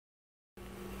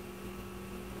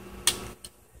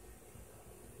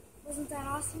Isn't that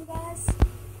awesome, guys?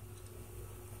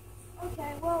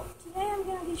 Okay, well, today I'm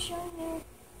going to be showing you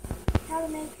how to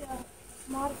make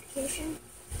a modification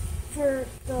for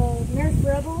the Nerf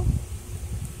Rebel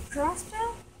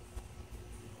crossbow.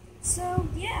 So,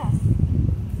 yeah.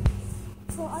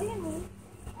 So all you need,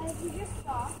 as you just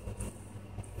saw,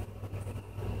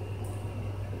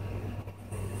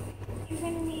 you're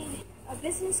going to need a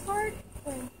business card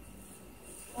for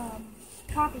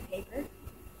copy paper,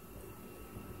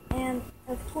 and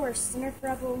of course the Nerf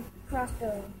Rebel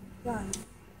crossbow gun,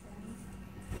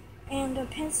 and a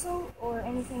pencil or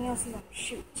anything else you want to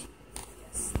shoot.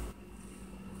 Yes.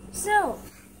 So,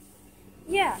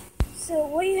 yeah. So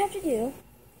what you have to do, you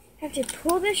have to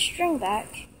pull this string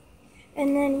back,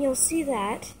 and then you'll see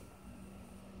that.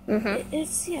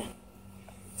 It's yeah.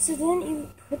 So then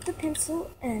you put the pencil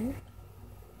in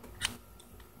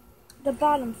the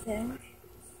bottom thing,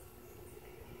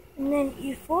 and then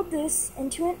you fold this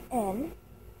into an N.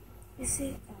 You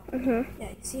see? Yeah,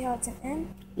 you see how it's an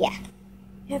N? Yeah.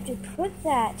 You have to put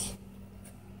that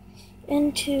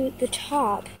into the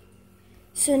top.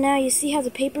 So now you see how the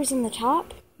paper's in the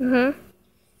top?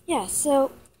 Yeah,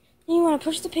 so then you want to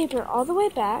push the paper all the way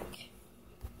back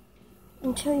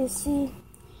until you see,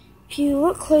 if you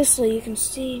look closely, you can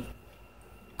see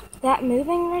that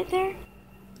moving right there.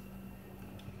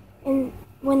 And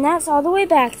when that's all the way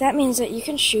back, that means that you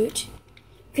can shoot.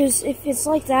 Because if it's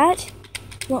like that,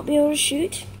 you won't be able to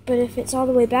shoot. But if it's all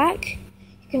the way back,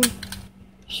 you can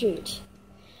shoot.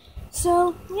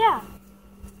 So, yeah.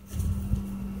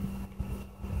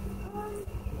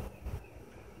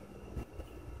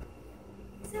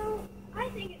 So, I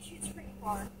think it shoots pretty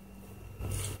far.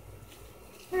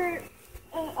 For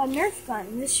a Nerf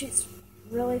gun, this shoots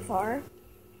really far.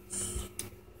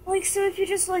 Like, so if you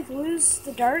just, like, lose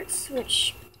the darts,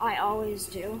 which I always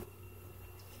do,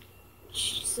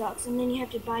 which sucks, and then you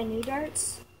have to buy new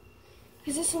darts,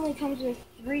 because this only comes with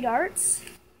 3 darts.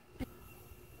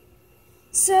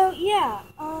 So, yeah,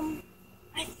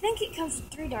 I think it comes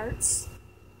with 3 darts,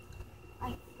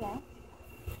 I think.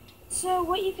 So,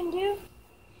 what you can do,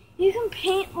 you can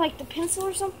paint, like, the pencil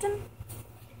or something.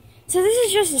 So this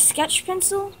is just a sketch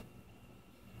pencil,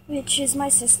 which is my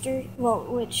sister, well,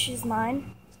 which is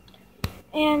mine.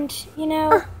 And, you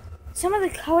know, some of the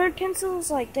colored pencils,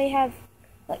 like, they have,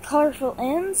 like, colorful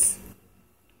ends.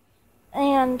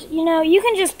 And, you know, you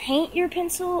can just paint your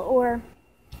pencil, or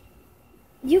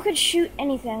you could shoot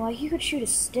anything. Like, you could shoot a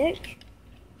stick.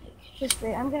 Just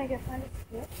great. I'm going to go find a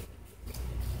stick.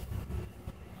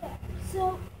 Yeah,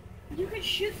 so, you could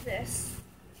shoot this.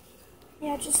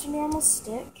 Yeah, just a normal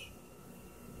stick.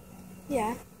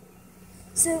 Yeah.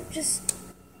 So, just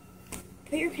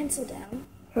put your pencil down.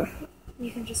 You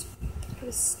can just put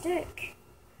a stick.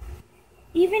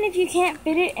 Even if you can't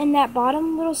fit it in that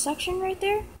bottom little section right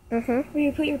there, where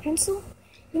you put your pencil,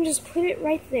 you can just put it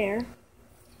right there. And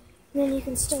then you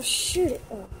can still shoot it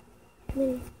up. And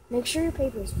then make sure your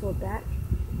paper is pulled back.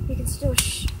 You can still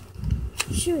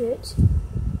shoot it.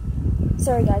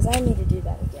 Sorry guys, I need to do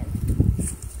that again.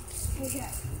 Okay.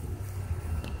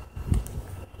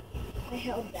 I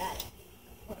held that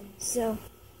one. So,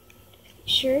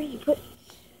 sure, you put...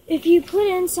 If you put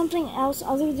in something else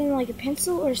other than like a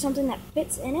pencil or something that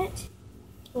fits in it,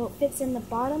 well, it fits in the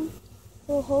bottom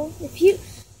little hole. If you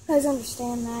guys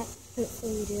understand that,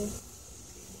 hopefully you do.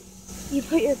 You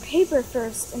put your paper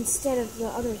first instead of the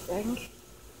other thing.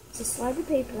 So slide the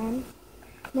paper in.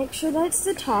 Make sure that it's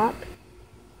the top.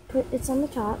 It's on the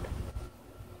top.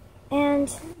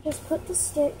 And just put the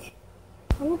stick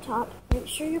on the top. Make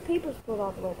sure your paper's pulled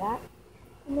all the way back.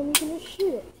 And then you can just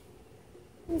shoot it.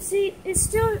 And see, it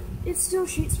still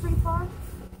shoots pretty far.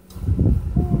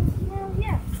 And, you know,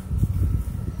 yeah.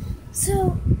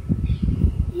 So,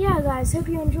 yeah, guys, hope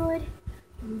you enjoyed.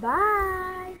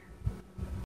 Bye.